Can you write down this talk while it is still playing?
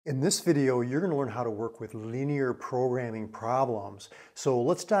In this video, you're going to learn how to work with linear programming problems. So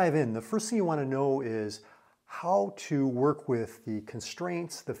let's dive in. The first thing you want to know is how to work with the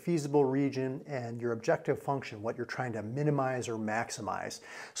constraints, the feasible region, and your objective function, what you're trying to minimize or maximize.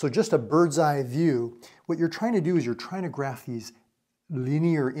 So just a bird's eye view, what you're trying to do is you're trying to graph these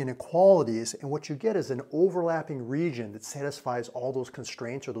linear inequalities, and what you get is an overlapping region that satisfies all those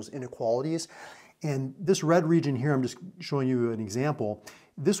constraints or those inequalities. And this red region here, I'm just showing you an example.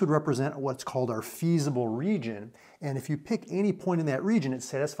 This would represent what's called our feasible region. And if you pick any point in that region, it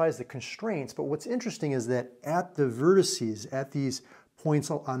satisfies the constraints. But what's interesting is that at the vertices, at these points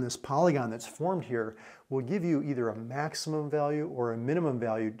on this polygon that's formed here, will give you either a maximum value or a minimum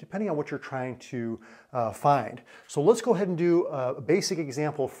value, depending on what you're trying to find. So let's go ahead and do a basic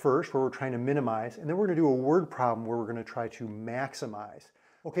example first, where we're trying to minimize, and then we're going to do a word problem where we're going to try to maximize.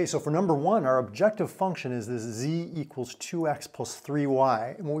 Okay, so for number one, our objective function is this z equals 2x plus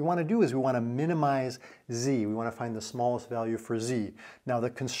 3y. And what we want to do is we want to minimize z. We want to find the smallest value for z. Now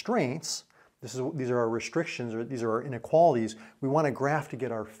the constraints, these are our restrictions, or these are our inequalities. We want a graph to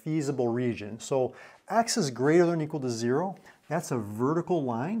get our feasible region. So x is greater than or equal to 0. That's a vertical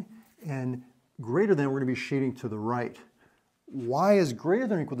line, and greater than, we're going to be shading to the right. Y is greater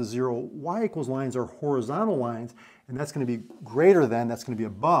than or equal to 0. Y equals lines are horizontal lines, and that's going to be greater than, that's going to be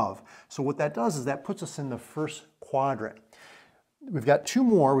above. So what that does is that puts us in the first quadrant. We've got two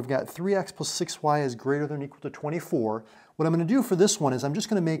more. We've got 3x plus 6y is greater than or equal to 24. What I'm going to do for this one is I'm just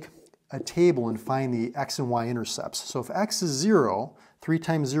going to make a table and find the x and y intercepts. So if x is 0, 3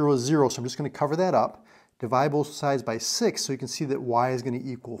 times 0 is 0, so I'm just going to cover that up. Divide both sides by 6, so you can see that y is going to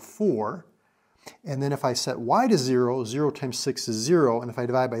equal 4. And then if I set y to 0, 0 times 6 is 0, and if I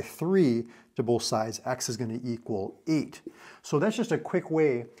divide by 3 to both sides, x is going to equal 8. So that's just a quick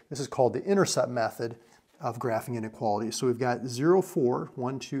way. This is called the intercept method of graphing inequalities. So we've got 0, 4,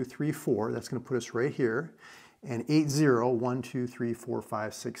 1, 2, 3, 4. That's going to put us right here. And 8, 0, 1, 2, 3, 4,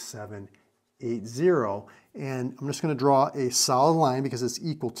 5, 6, 7, 8, 0. And I'm just going to draw a solid line because it's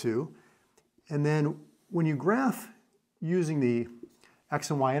equal to. And then when you graph using the x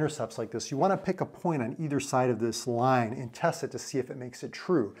and y intercepts like this, you want to pick a point on either side of this line and test it to see if it makes it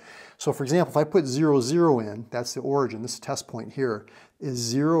true. So for example, if I put 0, 0 in, that's the origin, this test point here, is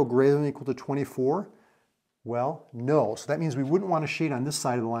 0 greater than or equal to 24? Well, no. So that means we wouldn't want to shade on this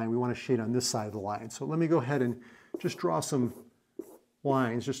side of the line, we want to shade on this side of the line. So let me go ahead and just draw some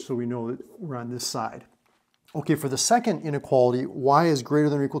lines just so we know that we're on this side. Okay, for the second inequality, y is greater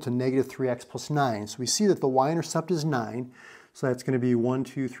than or equal to negative 3x plus 9. So we see that the y-intercept is 9. So that's going to be 1,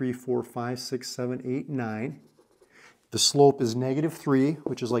 2, 3, 4, 5, 6, 7, 8, 9. The slope is negative 3,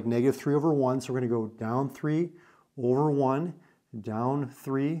 which is like negative 3 over 1. So we're going to go down 3 over 1, down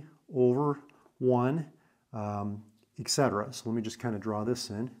 3 over 1, etc. So let me just kind of draw this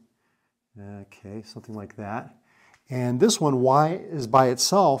in. Okay, something like that. And this one, y is by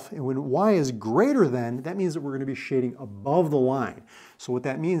itself, and when y is greater than, that means that we're going to be shading above the line. So what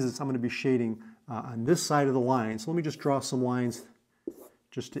that means is I'm going to be shading on this side of the line. So let me just draw some lines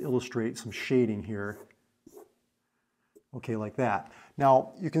just to illustrate some shading here. Okay, like that.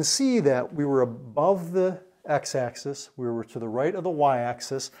 Now you can see that we were above the x-axis, we were to the right of the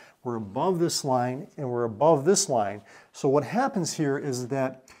y-axis, we're above this line, and we're above this line. So what happens here is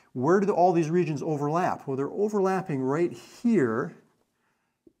that, where do all these regions overlap? Well, they're overlapping right here,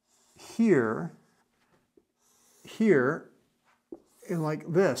 here, here, and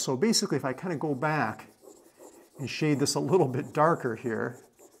like this. So basically, if I kind of go back and shade this a little bit darker here,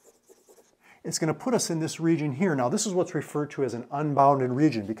 it's going to put us in this region here. Now, this is what's referred to as an unbounded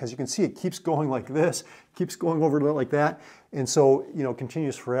region, because you can see it keeps going like this, keeps going over like that, and so, you know,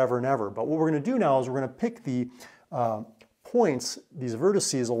 continues forever and ever. But what we're going to do now is we're going to pick the points, these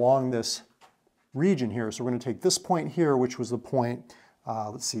vertices along this region here. So we're going to take this point here, which was the point,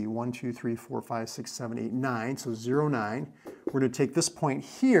 let's see, 1, 2, 3, 4, 5, 6, 7, 8, 9, so 0, 9. We're going to take this point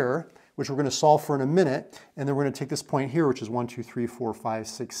here, which we're going to solve for in a minute, and then we're going to take this point here, which is 1, 2, 3, 4, 5,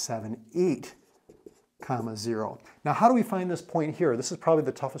 6, 7, 8, comma 0. Now, how do we find this point here? This is probably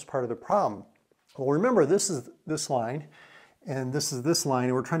the toughest part of the problem. Well, remember, this is this line, and this is this line,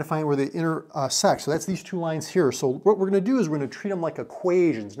 and we're trying to find where they intersect. So that's these two lines here. So what we're going to do is we're going to treat them like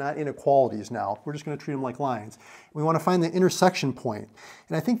equations, not inequalities now. We're just going to treat them like lines. We want to find the intersection point.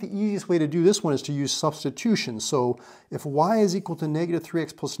 And I think the easiest way to do this one is to use substitution. So if y is equal to negative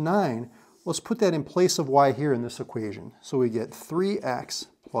 3x plus 9, let's put that in place of y here in this equation. So we get 3x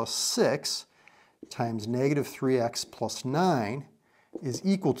plus 6 times negative 3x plus 9 is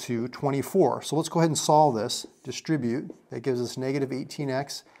equal to 24. So let's go ahead and solve this. Distribute. That gives us negative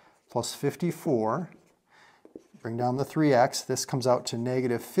 18x plus 54 bring down the 3x. This comes out to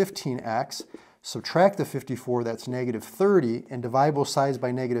negative 15x. Subtract the 54, that's negative 30, and divide both sides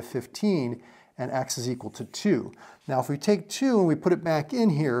by negative 15, and x is equal to 2. Now if we take 2 and we put it back in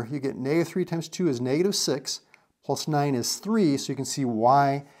here, you get negative 3 times 2 is negative 6, plus 9 is 3, so you can see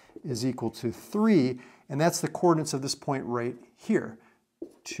y is equal to 3, and that's the coordinates of this point right here,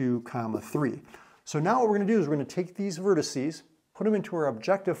 2, 3. So now what we're going to do is we're going to take these vertices, put them into our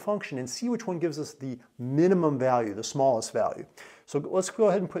objective function, and see which one gives us the minimum value, the smallest value. So let's go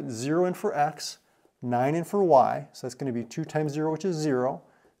ahead and put 0 in for x, 9 in for y, so that's going to be 2 times 0, which is 0,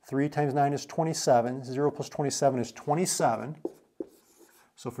 3 times 9 is 27, 0 plus 27 is 27.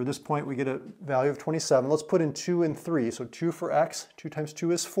 So for this point we get a value of 27. Let's put in 2 and 3, so 2 for x, 2 times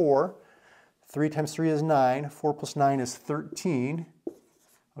 2 is 4, 3 times 3 is 9, 4 plus 9 is 13,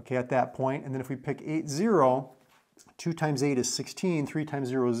 okay, at that point. And then if we pick 8, 0, 2 times 8 is 16, 3 times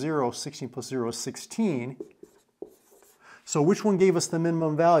 0 is 0, 16 plus 0 is 16. So which one gave us the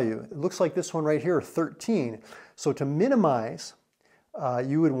minimum value? It looks like this one right here, 13. So to minimize,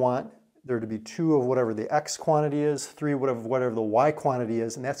 you would want there to be 2 of whatever the x quantity is, 3 of whatever the y quantity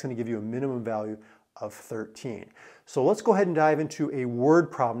is, and that's going to give you a minimum value of 13. So let's go ahead and dive into a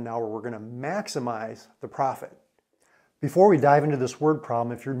word problem now where we're going to maximize the profit. Before we dive into this word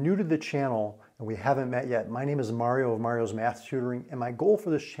problem, if you're new to the channel and we haven't met yet, my name is Mario of Mario's Math Tutoring, and my goal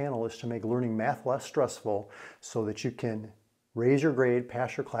for this channel is to make learning math less stressful so that you can raise your grade,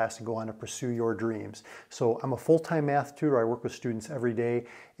 pass your class, and go on to pursue your dreams. So I'm a full-time math tutor. I work with students every day,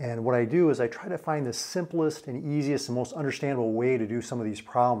 and what I do is I try to find the simplest and easiest and most understandable way to do some of these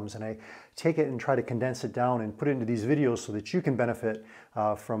problems, and I take it and try to condense it down and put it into these videos so that you can benefit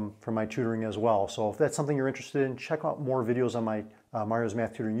from my tutoring as well. So if that's something you're interested in, check out more videos on my Mario's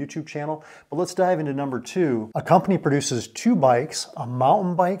Math Tutoring YouTube channel. But let's dive into number 2. A company produces 2 bikes, a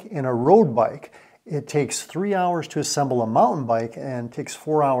mountain bike and a road bike. It takes 3 hours to assemble a mountain bike and takes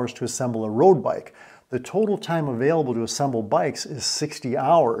 4 hours to assemble a road bike. The total time available to assemble bikes is 60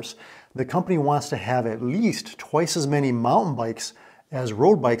 hours. The company wants to have at least twice as many mountain bikes as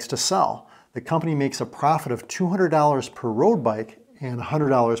road bikes to sell. The company makes a profit of $200 per road bike and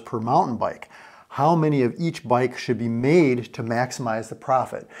 $100 per mountain bike. How many of each bike should be made to maximize the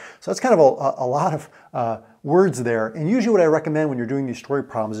profit? So that's kind of a lot of words there. And usually what I recommend when you're doing these story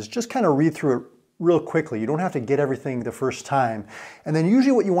problems is just kind of read through it real quickly. You don't have to get everything the first time. And then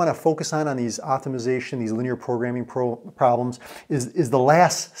usually what you want to focus on these optimization, these linear programming problems is the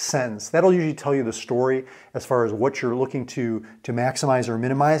last sentence. That'll usually tell you the story as far as what you're looking to maximize or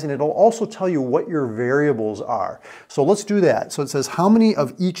minimize, and it'll also tell you what your variables are. So let's do that. So it says how many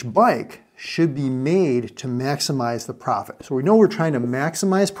of each bike should be made to maximize the profit. So we know we're trying to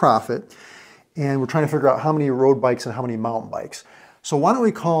maximize profit, and we're trying to figure out how many road bikes and how many mountain bikes. So why don't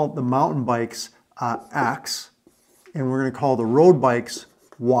we call the mountain bikes X, and we're going to call the road bikes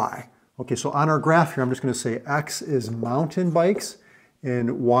Y. Okay, so on our graph here, I'm just going to say X is mountain bikes,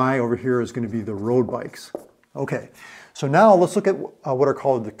 and Y over here is going to be the road bikes. Okay, so now let's look at what are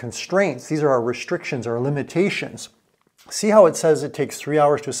called the constraints. These are our restrictions, our limitations. See how it says it takes 3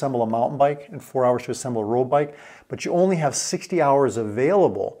 hours to assemble a mountain bike and 4 hours to assemble a road bike, but you only have 60 hours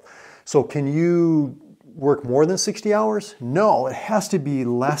available. So can you work more than 60 hours? No, it has to be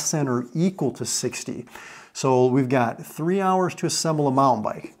less than or equal to 60. So we've got 3 hours to assemble a mountain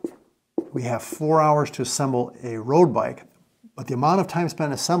bike. We have 4 hours to assemble a road bike, but the amount of time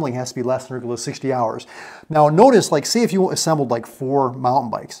spent assembling has to be less than or equal to 60 hours. Now notice, like say if you assembled like 4 mountain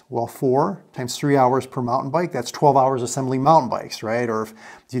bikes, well 4 times 3 hours per mountain bike, that's 12 hours assembling mountain bikes, right? Or if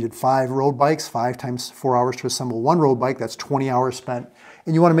you did 5 road bikes, 5 times 4 hours to assemble 1 road bike, that's 20 hours spent.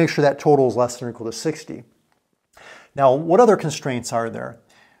 And you want to make sure that total is less than or equal to 60. Now, what other constraints are there?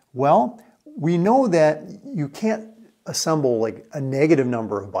 Well, we know that you can't assemble like a negative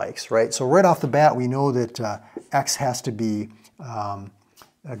number of bikes, right? So right off the bat, we know that X has to be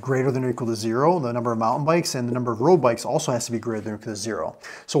greater than or equal to 0, the number of mountain bikes, and the number of road bikes also has to be greater than or equal to 0.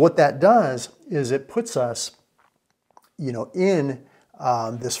 So what that does is it puts us, in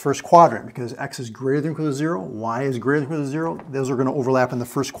this first quadrant, because X is greater than or equal to 0, Y is greater than or equal to 0. Those are going to overlap in the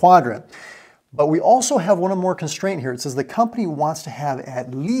first quadrant. But we also have one more constraint here. It says the company wants to have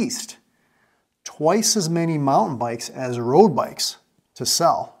at least twice as many mountain bikes as road bikes to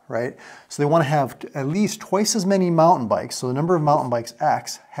sell, right? So they want to have at least twice as many mountain bikes. So the number of mountain bikes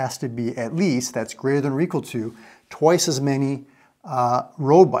X has to be at least, that's greater than or equal to, twice as many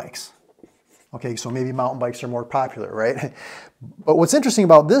road bikes. Okay, so maybe mountain bikes are more popular, right? But what's interesting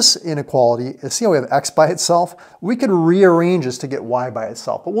about this inequality is, see how we have X by itself? We could rearrange this to get Y by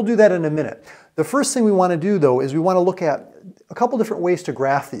itself, but we'll do that in a minute. The first thing we want to do, though, is we want to look at a couple different ways to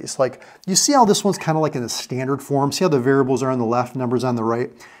graph these. Like, you see how this one's kind of like in the standard form? See how the variables are on the left, numbers on the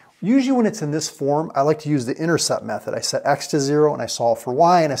right? Usually when it's in this form, I like to use the intercept method. I set x to 0 and I solve for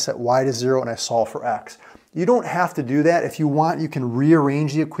y, and I set y to 0 and I solve for x. You don't have to do that. If you want, you can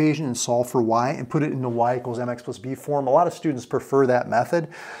rearrange the equation and solve for y and put it into y equals mx plus b form. A lot of students prefer that method,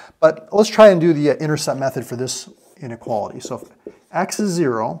 but let's try and do the intercept method for this inequality. So if x is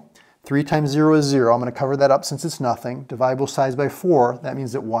 0, 3 times 0 is 0. I'm going to cover that up since it's nothing. Divide both sides by 4. That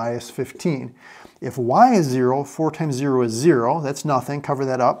means that y is 15. If y is 0, 4 times 0 is 0. That's nothing. Cover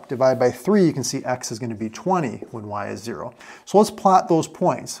that up. Divide by 3. You can see x is going to be 20 when y is 0. So let's plot those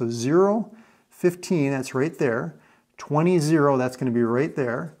points. So 0, 15, that's right there. 20, 0, that's going to be right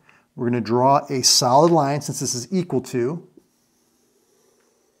there. We're going to draw a solid line since this is equal to,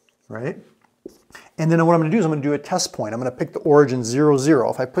 right? And then what I'm going to do is I'm going to do a test point. I'm going to pick the origin 0,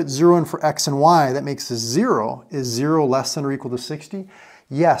 0. If I put 0 in for x and y, that makes this 0. Is 0 less than or equal to 60?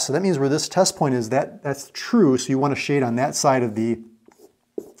 Yes, so that means where this test point is, that's true, so you want to shade on that side of the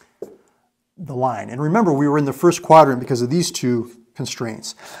line. And remember, we were in the first quadrant because of these two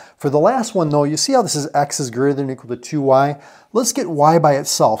constraints. For the last one though, you see how this is x is greater than or equal to 2y? Let's get y by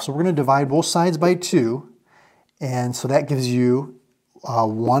itself. So we're going to divide both sides by 2, and so that gives you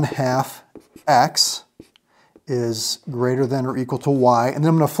 1/2 x is greater than or equal to y, and then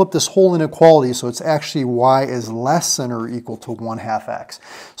I'm going to flip this whole inequality so it's actually y is less than or equal to 1/2 x.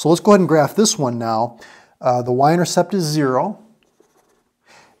 So let's go ahead and graph this one now. The y-intercept is 0.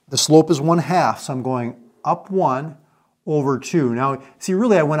 The slope is 1/2, so I'm going up 1 over 2. Now, see,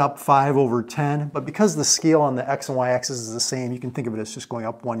 really I went up 5 over 10, but because the scale on the x and y axis is the same, you can think of it as just going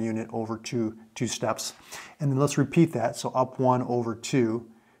up 1 unit over two steps. And then let's repeat that. So up 1 over 2.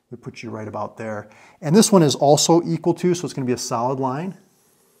 We put you right about there. And this one is also equal to, so it's going to be a solid line,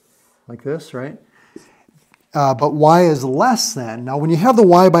 like this, right? But y is less than. Now, when you have the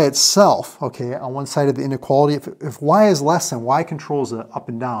y by itself, okay, on one side of the inequality, if y is less than, y controls the up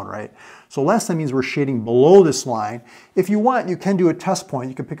and down, right? So less than means we're shading below this line. If you want, you can do a test point.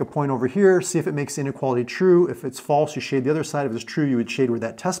 You can pick a point over here, see if it makes the inequality true. If it's false, you shade the other side. If it's true, you would shade where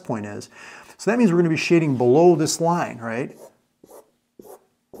that test point is. So that means we're going to be shading below this line, right?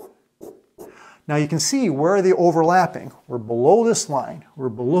 Now you can see, where are they overlapping? We're below this line, we're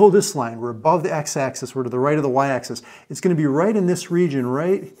below this line, we're above the x-axis, we're to the right of the y-axis. It's going to be right in this region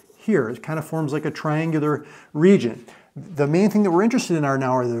right here. It kind of forms like a triangular region. The main thing that we're interested in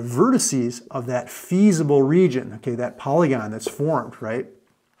now are the vertices of that feasible region, okay, that polygon that's formed, right?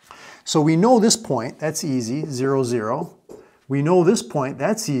 So we know this point, that's easy, 0, 0. We know this point,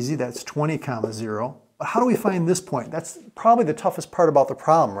 that's easy, that's 20, 0. But how do we find this point? That's probably the toughest part about the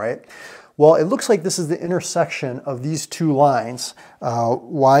problem, right? Well, it looks like this is the intersection of these two lines.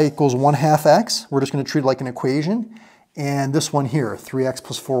 Y equals 1/2 x. We're just going to treat it like an equation. And this one here, 3x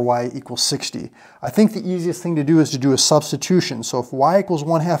plus 4y equals 60. I think the easiest thing to do is to do a substitution. So if y equals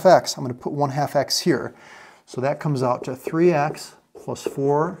 1/2 x, I'm going to put 1/2 x here. So that comes out to 3x plus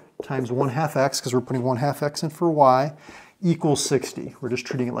 4 times 1/2 x, because we're putting 1/2 x in for y, equals 60. We're just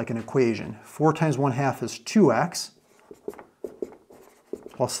treating it like an equation. 4 times 1/2 is 2x.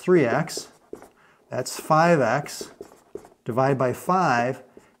 Plus 3x, that's 5x, divide by 5,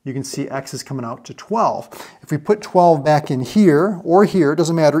 you can see x is coming out to 12. If we put 12 back in here, or here, it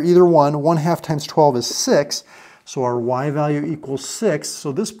doesn't matter, either one, 1/2 times 12 is 6, so our y value equals 6,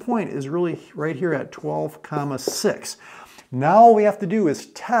 so this point is really right here at 12, 6. Now all we have to do is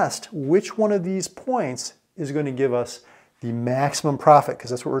test which one of these points is going to give us the maximum profit, because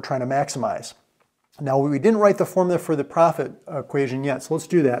that's what we're trying to maximize. Now, we didn't write the formula for the profit equation yet, so let's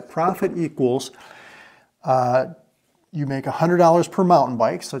do that. Profit equals, you make $100 per mountain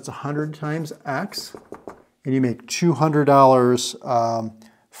bike, so it's 100 times x, and you make $200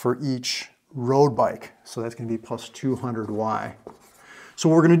 for each road bike, so that's going to be plus 200y. So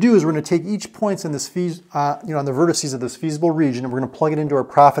what we're going to do is we're going to take each point in this on the vertices of this feasible region, and we're going to plug it into our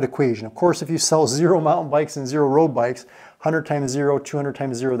profit equation. Of course, if you sell 0 mountain bikes and 0 road bikes, 100 times 0, 200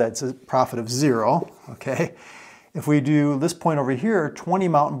 times 0, that's a profit of 0, okay? If we do this point over here, 20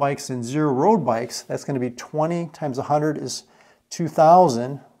 mountain bikes and 0 road bikes, that's going to be 20 times 100 is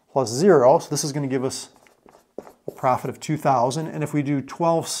 2,000 plus 0, so this is going to give us a profit of 2,000. And if we do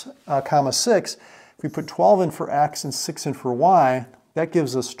 12, 6, if we put 12 in for x and 6 in for y, that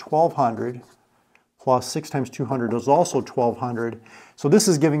gives us 1,200 plus 6 times 200 is also 1,200. So this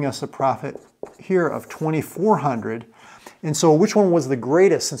is giving us a profit here of 2,400. And so which one was the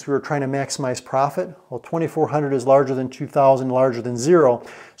greatest since we were trying to maximize profit? Well, 2,400 is larger than 2,000, larger than 0.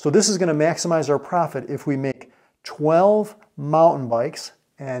 So this is going to maximize our profit if we make 12 mountain bikes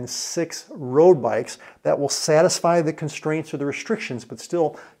and 6 road bikes that will satisfy the constraints or the restrictions, but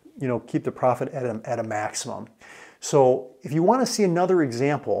still, keep the profit at a maximum. So if you want to see another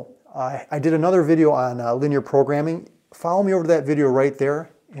example, I did another video on linear programming. Follow me over to that video right there,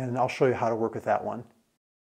 and I'll show you how to work with that one.